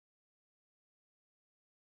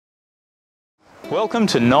Welcome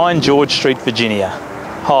to 9 George Street, Virginia.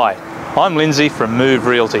 Hi, I'm Lindsay from Move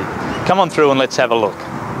Realty. Come on through and let's have a look.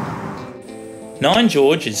 9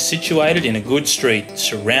 George is situated in a good street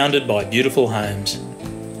surrounded by beautiful homes.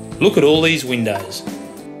 Look at all these windows.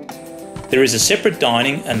 There is a separate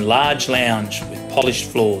dining and large lounge with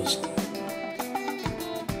polished floors.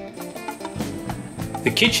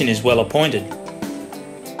 The kitchen is well appointed.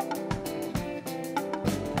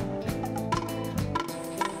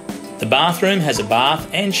 The bathroom has a bath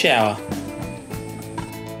and shower.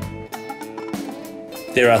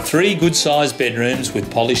 There are 3 good-sized bedrooms with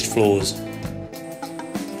polished floors.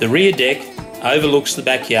 The rear deck overlooks the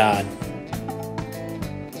backyard.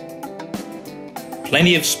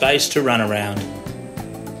 Plenty of space to run around.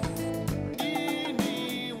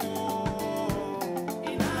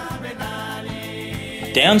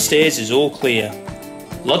 Downstairs is all clear.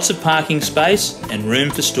 Lots of parking space and room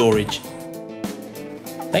for storage.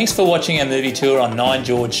 Thanks for watching our movie tour on 9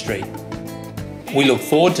 George Street. We look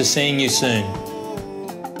forward to seeing you soon.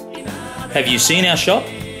 Have you seen our shop?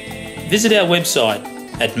 Visit our website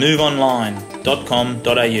at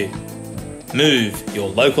moveonline.com.au. Move, your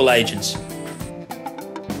local agents.